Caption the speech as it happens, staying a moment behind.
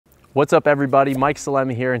What's up everybody, Mike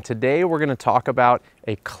Salemi here, and today we're going to talk about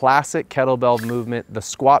a classic kettlebell movement, the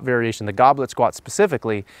squat variation, the goblet squat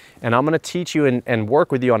specifically, and I'm going to teach you and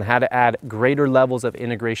work with you on how to add greater levels of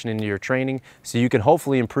integration into your training so you can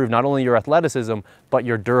hopefully improve not only your athleticism, but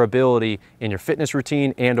your durability in your fitness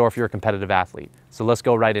routine and or if you're a competitive athlete. So let's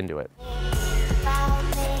go right into it.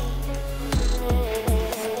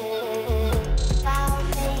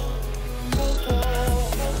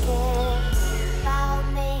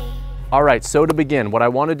 All right, so to begin, what I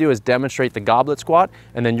want to do is demonstrate the goblet squat,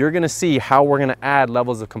 and then you're going to see how we're going to add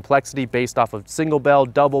levels of complexity based off of single bell,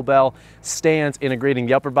 double bell, stance, integrating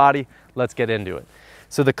the upper body. Let's get into it.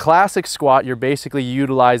 So the classic squat, you're basically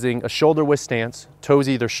utilizing a shoulder width stance, toes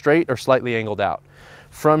either straight or slightly angled out.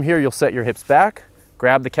 From here, you'll set your hips back,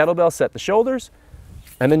 grab the kettlebell, set the shoulders,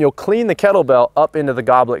 and then you'll clean the kettlebell up into the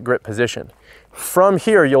goblet grip position. From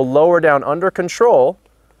here, you'll lower down under control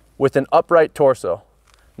with an upright torso.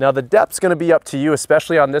 Now the depth's going to be up to you,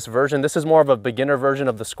 especially on this version. This is more of a beginner version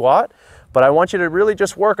of the squat, but I want you to really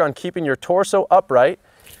just work on keeping your torso upright,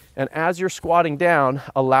 and as you're squatting down,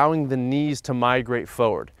 allowing the knees to migrate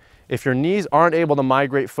forward. If your knees aren't able to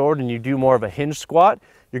migrate forward and you do more of a hinge squat,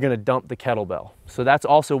 you're going to dump the kettlebell. So that's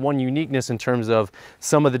also one uniqueness in terms of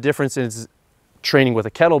some of the differences training with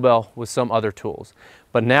a kettlebell with some other tools.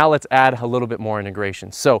 But now let's add a little bit more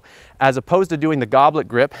integration. So as opposed to doing the goblet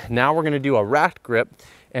grip, now we're going to do a racked grip.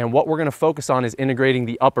 And what we're going to focus on is integrating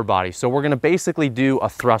the upper body. So we're going to basically do a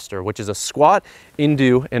thruster, which is a squat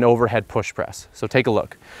into an overhead push press. So take a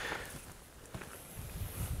look.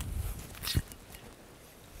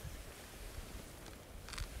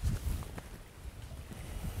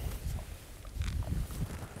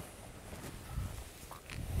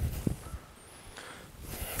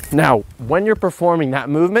 Now, when you're performing that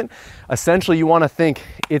movement, essentially you want to think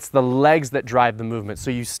it's the legs that drive the movement.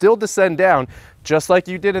 So you still descend down just like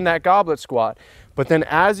you did in that goblet squat, but then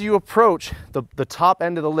as you approach the top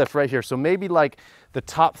end of the lift right here, so maybe like the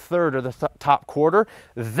top third or the top quarter,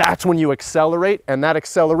 that's when you accelerate, and that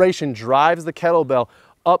acceleration drives the kettlebell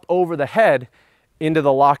up over the head into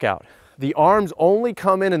the lockout. The arms only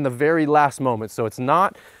come in the very last moment. So it's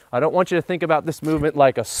not, I don't want you to think about this movement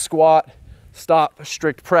like a squat, stop,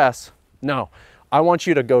 strict press. No, I want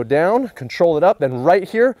you to go down, control it up, then right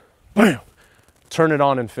here, bam, turn it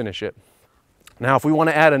on and finish it. Now, if we want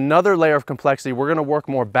to add another layer of complexity, we're going to work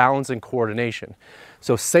more balance and coordination.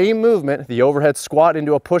 So same movement, the overhead squat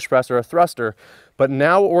into a push press or a thruster, but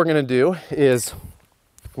now what we're going to do is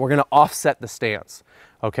we're going to offset the stance.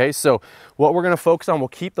 Okay, so what we're going to focus on, we'll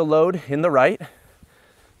keep the load in the right.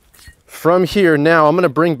 From here, now I'm going to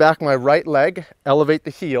bring back my right leg, elevate the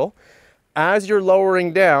heel. As you're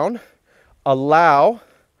lowering down, allow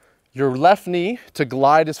your left knee to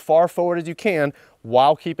glide as far forward as you can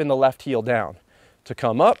while keeping the left heel down. To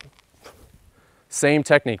come up, same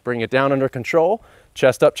technique, bring it down under control,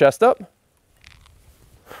 chest up, chest up.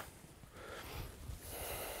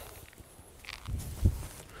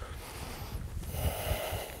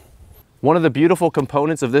 One of the beautiful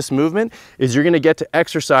components of this movement is you're going to get to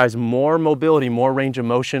exercise more mobility, more range of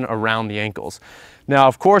motion around the ankles. Now,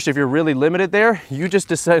 of course, if you're really limited there, you just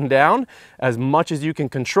descend down as much as you can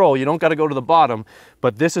control. You don't got to go to the bottom,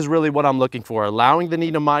 but this is really what I'm looking for, allowing the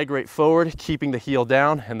knee to migrate forward, keeping the heel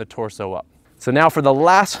down and the torso up. So now for the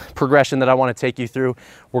last progression that I want to take you through,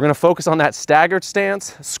 we're going to focus on that staggered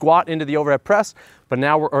stance, squat into the overhead press, but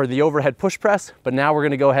now or the overhead push press, but now we're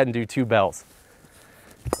going to go ahead and do 2 bells.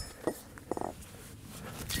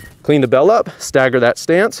 Clean the bell up, stagger that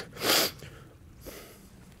stance.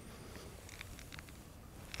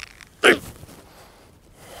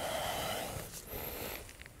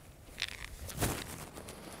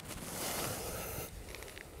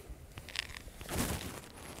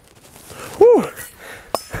 Whew.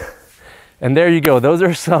 And there you go. Those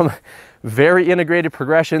are some very integrated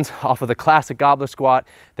progressions off of the classic goblet squat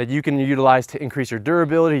that you can utilize to increase your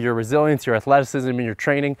durability, your resilience, your athleticism in your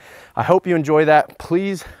training. I hope you enjoy that.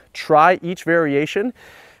 Please try each variation,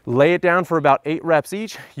 lay it down for about 8 reps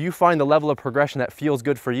each. You find the level of progression that feels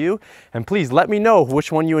good for you, and please let me know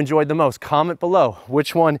which one you enjoyed the most. Comment below.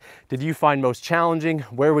 Which one did you find most challenging?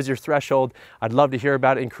 Where was your threshold? I'd love to hear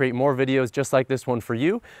about it and create more videos just like this one for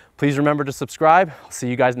you. Please remember to subscribe. I'll see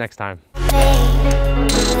you guys next time. Make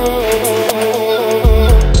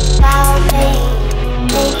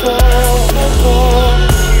it.